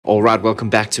Alright, welcome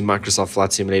back to Microsoft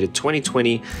Flight Simulator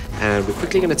 2020, and we're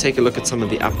quickly going to take a look at some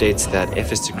of the updates that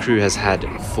Fs2Crew has had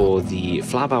for the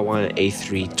Flybywire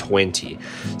A320.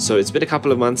 So it's been a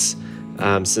couple of months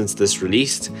since this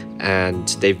released, and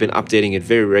they've been updating it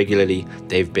very regularly.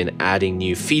 They've been adding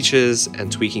new features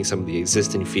and tweaking some of the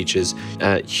existing features.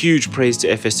 Huge praise to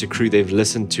Fs2Crew. They've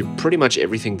listened to pretty much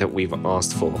everything that we've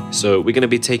asked for. So we're going to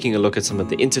be taking a look at some of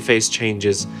the interface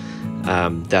changes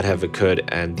that have occurred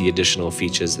and the additional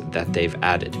features that they've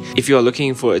added. If you are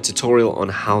looking for a tutorial on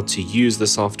how to use the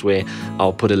software,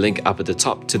 I'll put a link up at the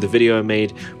top to the video I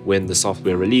made when the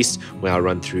software released, where I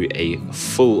run through a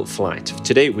full flight.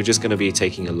 Today we're just going to be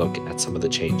taking a look at some of the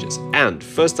changes. And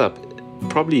first up,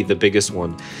 probably the biggest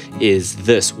one, is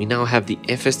this. We now have the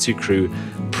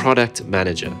Fs2Crew product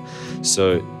manager.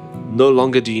 So no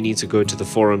longer do you need to go to the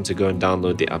forum to go and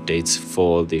download the updates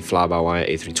for the Flybywire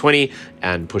A320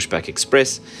 and Pushback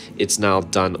Express. It's now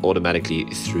done automatically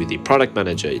through the product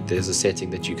manager. There's a setting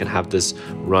that you can have this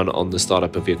run on the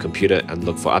startup of your computer and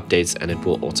look for updates, and it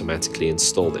will automatically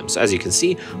install them. So as you can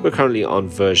see, we're currently on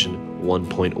version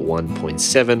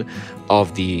 1.1.7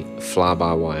 of the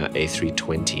Flybywire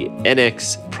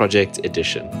A320NX Project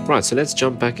Edition. Right, so let's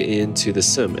jump back into the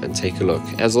sim and take a look.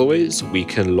 As always, we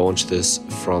can launch this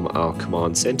from our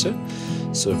command center.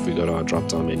 So if we go to our drop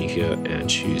down menu here and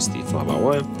choose the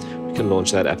Flybywire, we can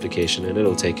launch that application and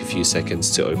it'll take a few seconds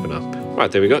to open up.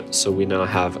 Right, there we go. So we now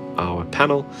have our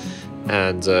panel,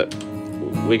 and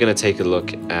we're going to take a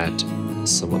look at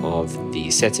some of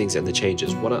the settings and the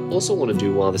changes. What I also want to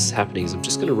do while this is happening is I'm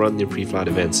just going to run the pre-flight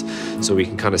events so we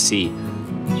can kind of see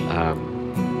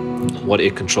what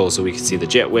it controls. So we can see the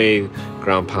jetway,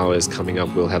 ground power is coming up,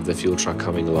 we'll have the fuel truck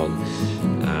coming along,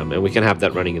 and we can have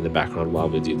that running in the background while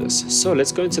we do this. So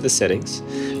let's go into the settings.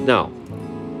 Now,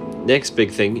 next big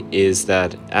thing is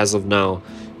that as of now,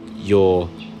 your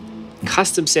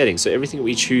custom settings, so everything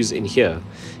we choose in here,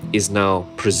 is now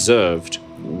preserved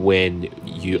when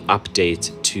you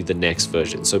update to the next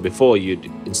version. So before you'd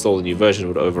install a new version, it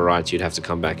would overwrite, you'd have to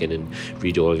come back in and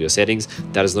redo all of your settings.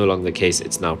 That is no longer the case.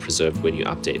 It's now preserved when you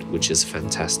update, which is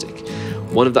fantastic.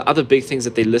 One of the other big things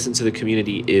that they listen to the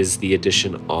community is the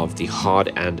addition of the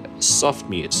hard and soft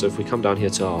mute. So if we come down here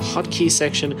to our hotkey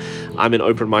section, I'm in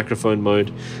open microphone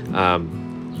mode.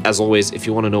 As always, if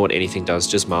you want to know what anything does,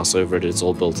 just mouse over it. It's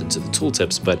all built into the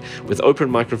tooltips. But with open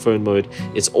microphone mode,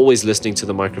 it's always listening to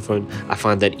the microphone. I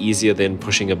find that easier than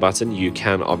pushing a button. You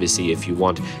can obviously, if you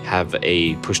want, have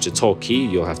a push to talk key.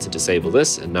 You'll have to disable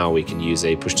this, and now we can use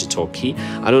a push to talk key.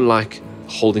 I don't like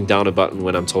holding down a button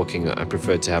when I'm talking. I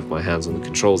prefer to have my hands on the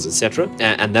controls, etc.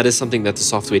 And that is something that the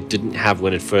software didn't have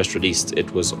when it first released.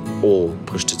 It was all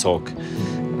push to talk.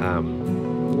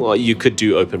 Well, you could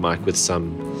do open mic with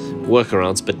some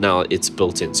workarounds, but now it's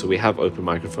built in. So we have open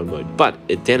microphone mode, but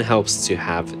it then helps to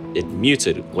have it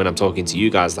muted when I'm talking to you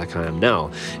guys like I am now.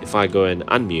 If I go and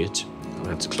unmute, I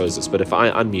have to close this, but if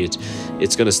I unmute,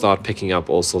 it's going to start picking up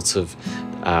all sorts of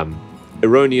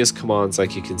erroneous commands.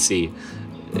 Like you can see,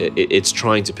 it's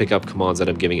trying to pick up commands that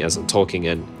I'm giving as I'm talking,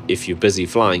 and if you're busy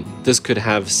flying, this could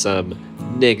have some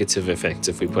negative effects,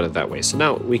 if we put it that way. So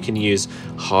now we can use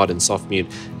hard and soft mute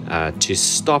to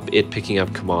stop it picking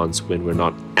up commands when we're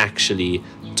not actually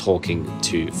talking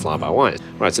to fly-by-wire.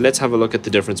 Right, so let's have a look at the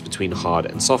difference between hard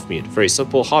and soft mute. Very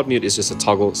simple. Hard mute is just a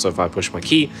toggle, so if I push my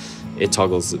key, it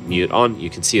toggles the mute on. You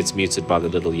can see it's muted by the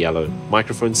little yellow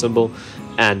microphone symbol,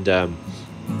 and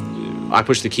I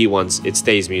push the key once, it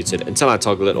stays muted until I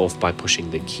toggle it off by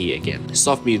pushing the key again.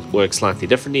 Soft mute works slightly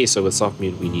differently. So with soft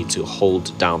mute, we need to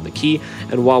hold down the key,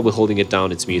 and while we're holding it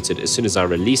down, it's muted. As soon as I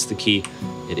release the key,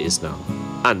 it is now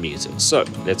unmuted. So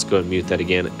let's go and mute that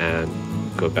again and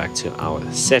go back to our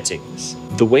settings.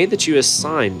 The way that you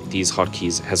assign these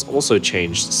hotkeys has also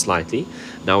changed slightly.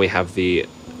 Now we have the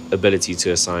ability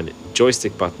to assign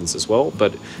joystick buttons as well,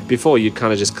 but before you'd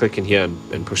kind of just click in here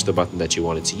and push the button that you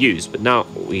wanted to use. But now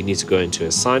we need to go into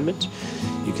assignment.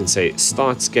 You can say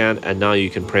start scan, and now you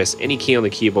can press any key on the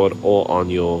keyboard or on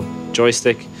your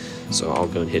joystick. So I'll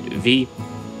go and hit V,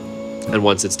 and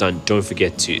once it's done, don't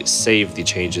forget to save the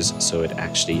changes so it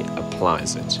actually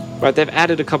applies it. Right, they've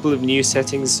added a couple of new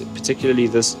settings, particularly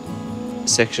this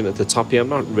section at the top here. I'm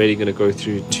not really going to go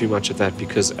through too much of that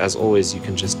because, as always, you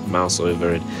can just mouse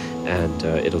over it and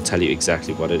it'll tell you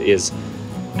exactly what it is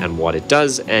and what it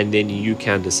does, and then you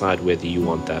can decide whether you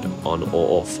want that on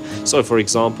or off. So for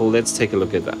example, let's take a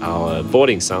look at our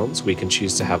boarding sounds. We can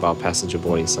choose to have our passenger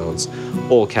boarding sounds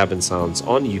or cabin sounds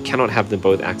on. You cannot have them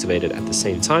both activated at the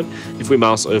same time. If we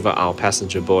mouse over our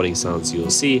passenger boarding sounds, you'll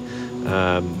see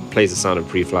plays the sound of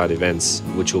pre-flight events,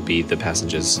 which will be the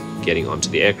passengers getting onto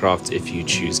the aircraft. If you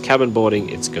choose cabin boarding,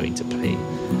 it's going to play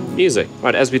music.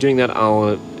 Right, as we're doing that,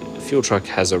 our fuel truck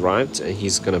has arrived, and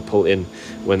he's going to pull in.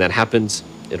 When that happens,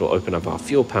 it'll open up our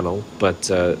fuel panel. But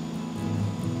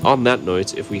on that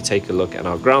note, if we take a look at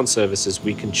our ground services,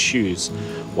 we can choose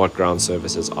what ground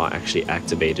services are actually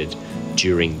activated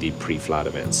during the pre-flight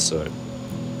events. So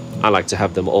I like to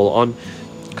have them all on,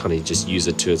 kind of just use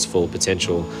it to its full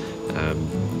potential.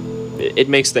 It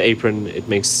makes the apron, it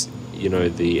makes, you know,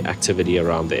 the activity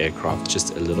around the aircraft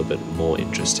just a little bit more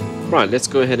interesting. Right, let's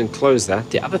go ahead and close that.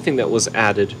 The other thing that was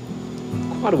added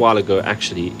quite a while ago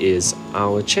actually is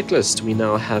our checklist. We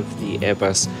now have the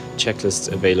Airbus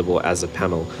checklist available as a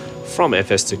panel from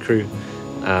Fs2Crew,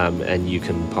 and you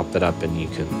can pop that up and you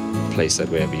can place that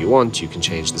wherever you want. You can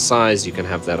change the size, you can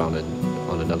have that on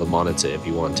another monitor if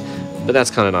you want, but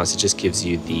that's kind of nice. It just gives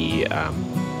you the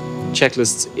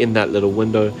checklists in that little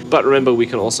window. But remember, we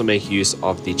can also make use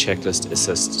of the checklist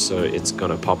assist, so it's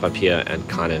going to pop up here and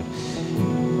kind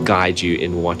of guide you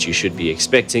in what you should be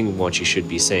expecting, what you should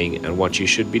be saying, and what you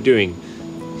should be doing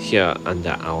here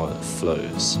under our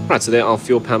flows. Right, so there our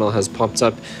fuel panel has popped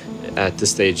up. At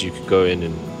this stage, you could go in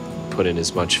and put in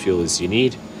as much fuel as you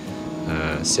need,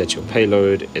 set your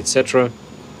payload, etc.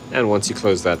 And once you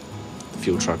close that, the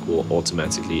fuel truck will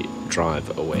automatically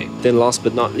drive away. Then last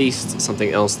but not least,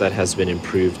 something else that has been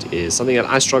improved is something that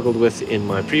I struggled with in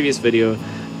my previous video,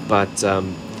 but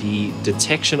the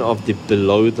detection of the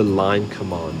below the line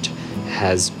command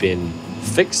has been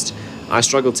fixed. I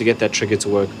struggled to get that trigger to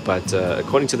work, but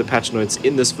according to the patch notes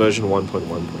in this version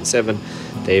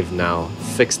 1.1.7, they've now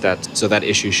fixed that, so that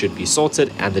issue should be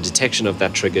sorted and the detection of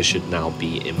that trigger should now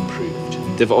be improved.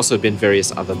 There have also been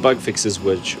various other bug fixes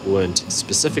which weren't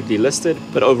specifically listed,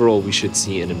 but overall we should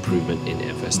see an improvement in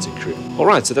Fs2Crew.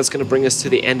 Alright, so that's going to bring us to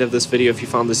the end of this video. If you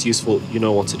found this useful, you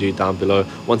know what to do down below.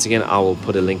 Once again, I will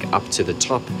put a link up to the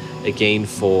top again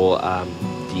for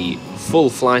the full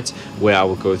flight, where I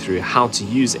will go through how to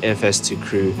use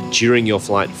Fs2Crew during your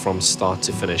flight from start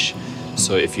to finish.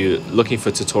 So if you're looking for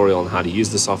a tutorial on how to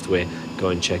use the software, go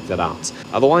and check that out.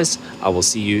 Otherwise, I will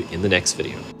see you in the next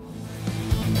video.